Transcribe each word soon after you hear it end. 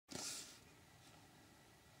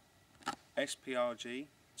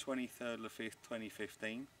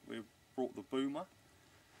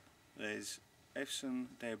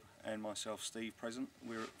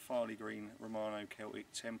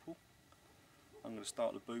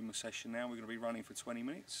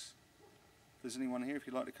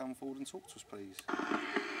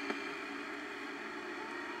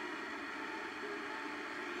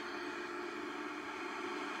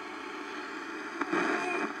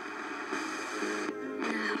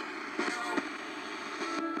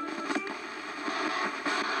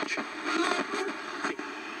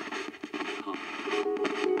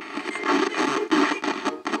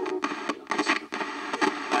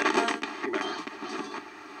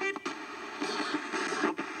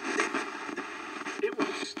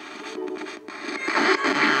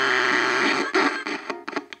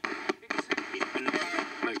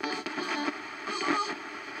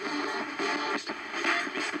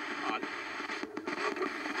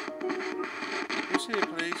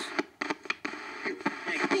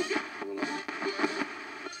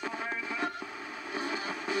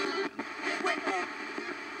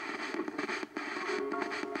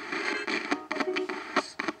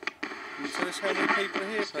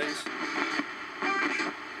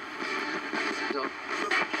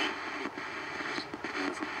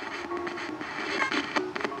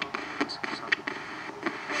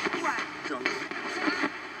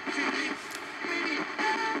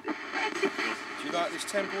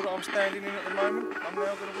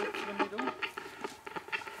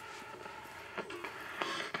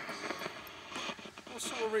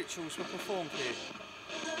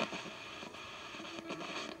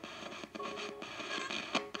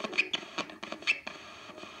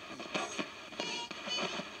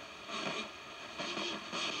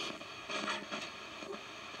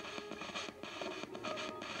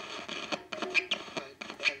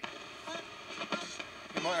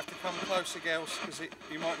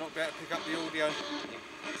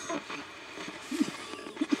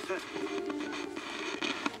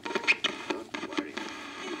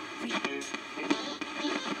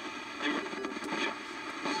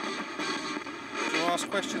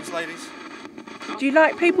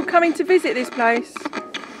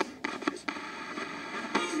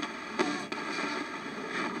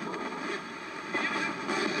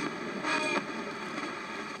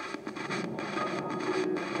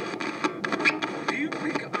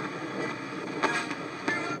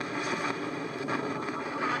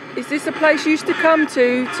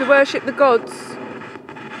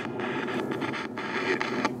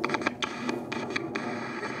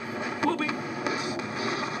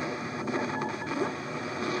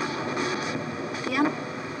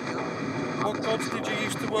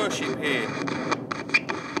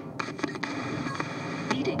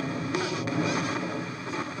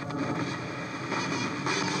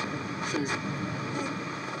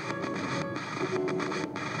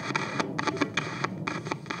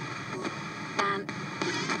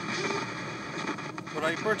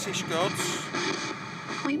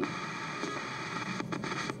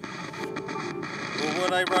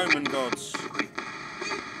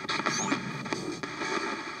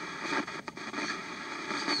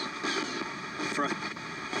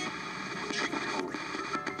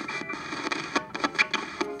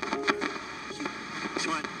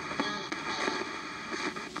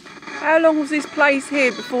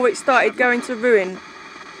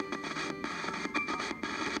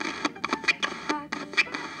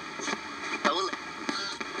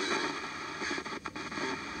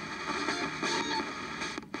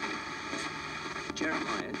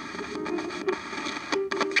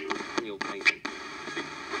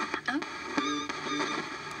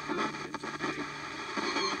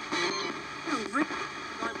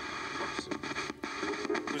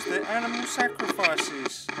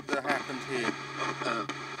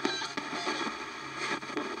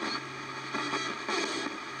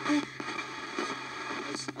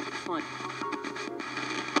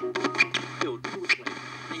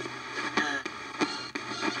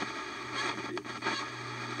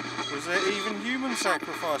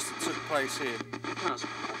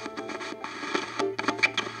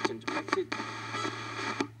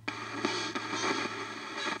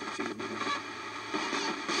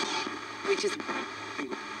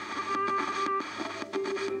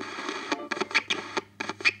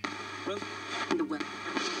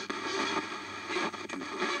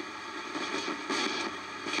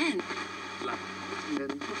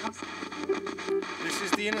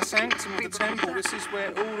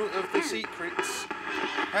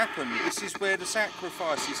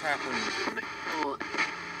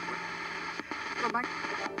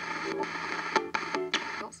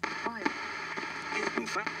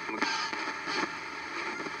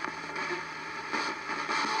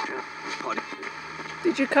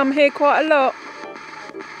Did you come here quite a lot?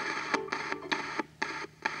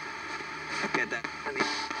 Get that.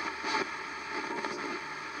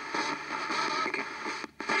 Okay.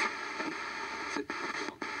 Sit.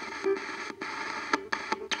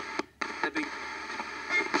 Debbie.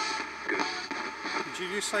 Good. Did you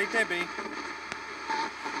just say Debbie?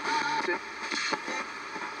 Sit.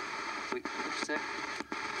 Wait, set.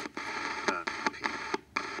 Pete.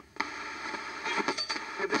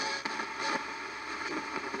 Debbie.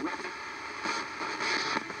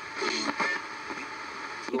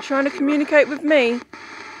 You're trying to communicate with me?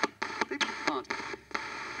 Hard.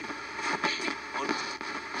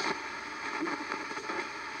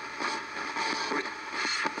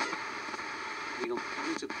 Legal.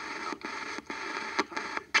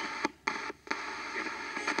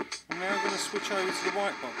 I'm now going to switch over to the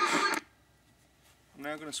white box. I'm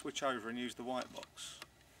now going to switch over and use the white box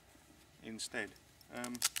instead.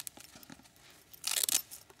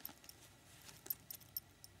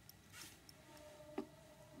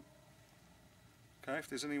 Okay, if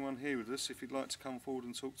there's anyone here with us, if you'd like to come forward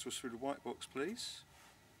and talk to us through the white box, please.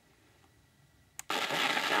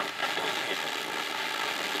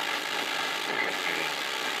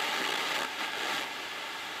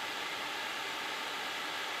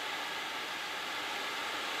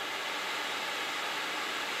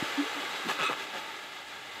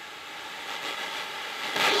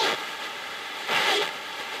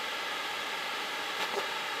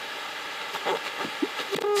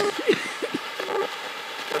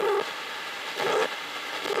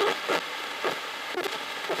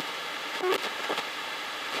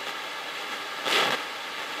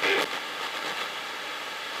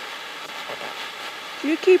 Do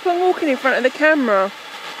you keep on walking in front of the camera?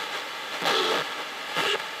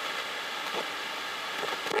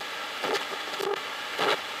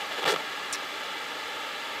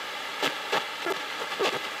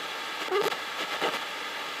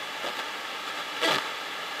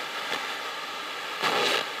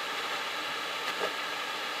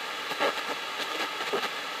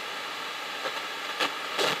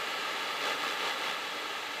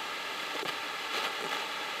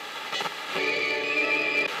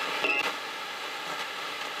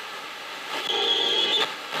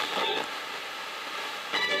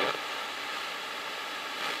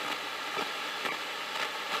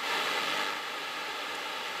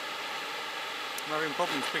 I'm having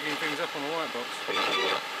problems picking things up on the white box.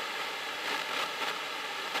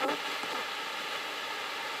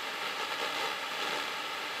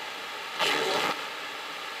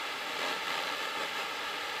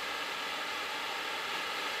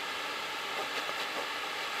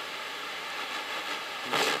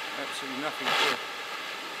 Absolutely nothing here.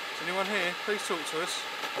 Is anyone here? Please talk to us.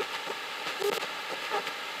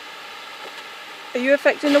 Are you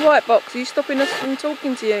affecting the white box? Are you stopping us from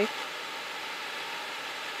talking to you?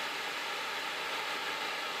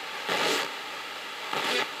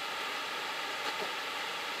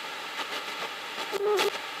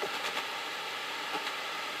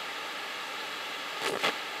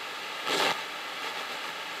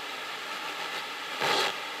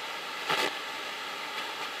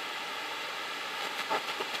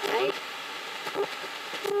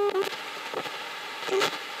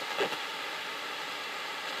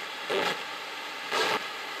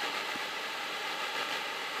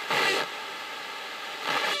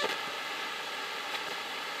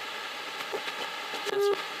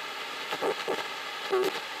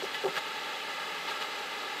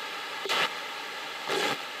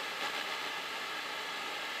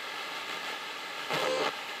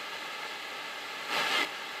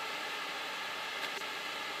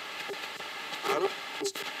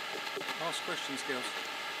 Ask questions, girls.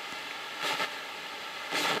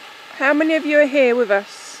 How many of you are here with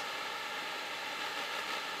us?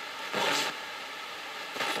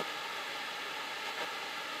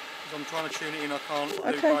 Because I'm trying to tune it in, I can't do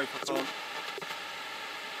Okay. both, I can't.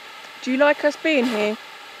 Do you like us being here?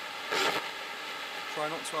 Try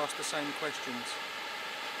not to ask the same questions.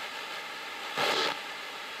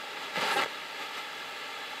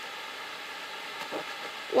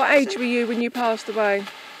 What age were you when you passed away?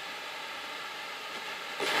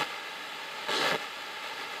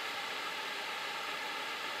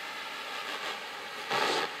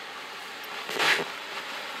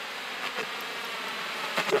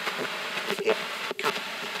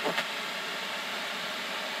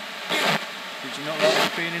 Did you not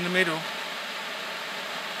like being in the middle?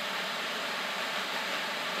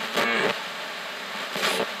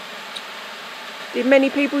 Did many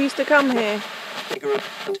people used to come here?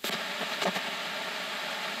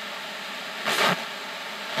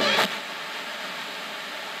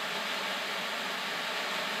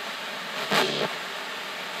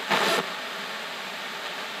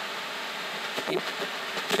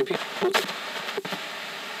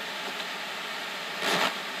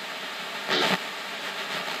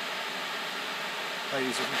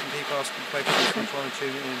 asking questions and trying to tune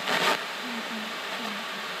it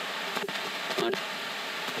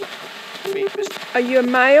in. Me, Mr. Are you a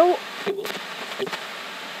male? People.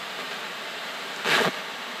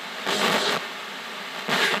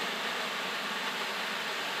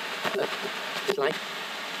 Like.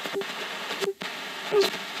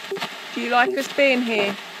 Do you like us being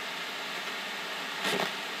here?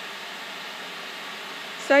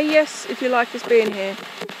 Say yes if you like us being here.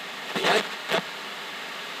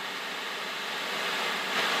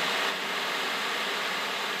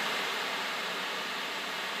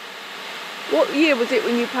 What year was it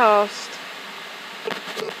when you passed?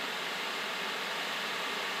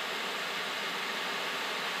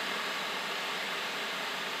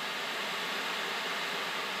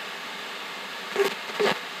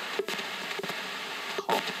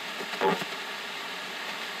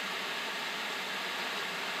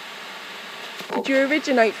 Did you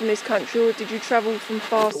originate from this country or did you travel from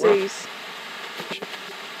far seas?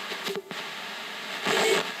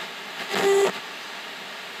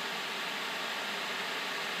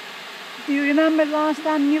 Do you remember last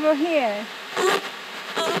time you were here?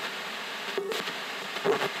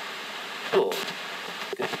 Oh.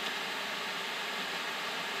 Okay.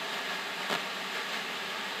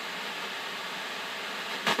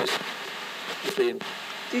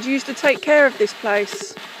 Did you used to take care of this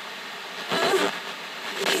place?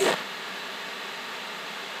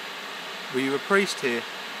 Were you a priest here?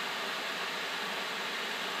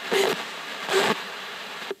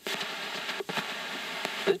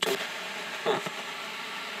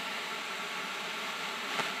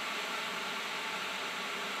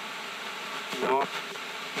 No,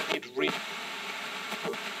 it really.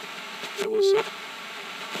 There was.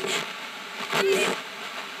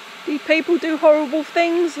 Do people do horrible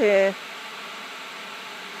things here?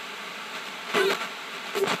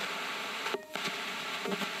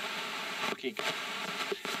 Okay.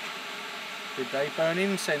 Did they burn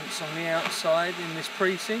incense on the outside in this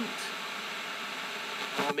precinct?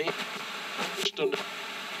 Army. Stunner.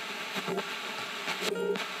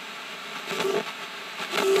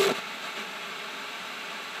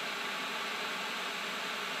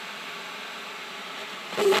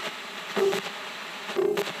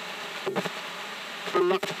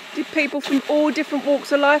 Did people from all different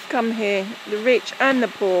walks of life come here? The rich and the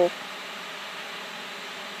poor?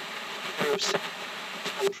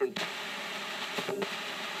 And from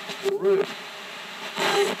room.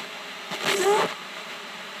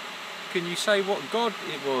 Can you say what god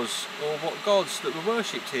it was, or what gods that were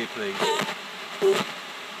worshipped here, please?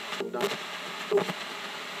 No.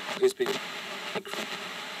 It's been.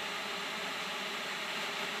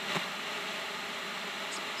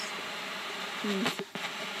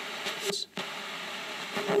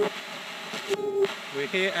 We're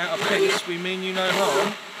here out of peace, we mean you no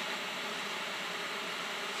harm.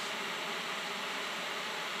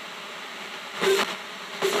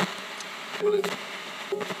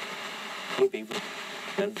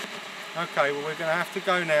 Okay, well we're going to have to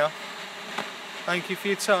go now. Thank you for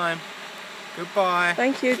your time. Goodbye.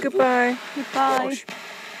 Thank you, goodbye. Goodbye. Gosh.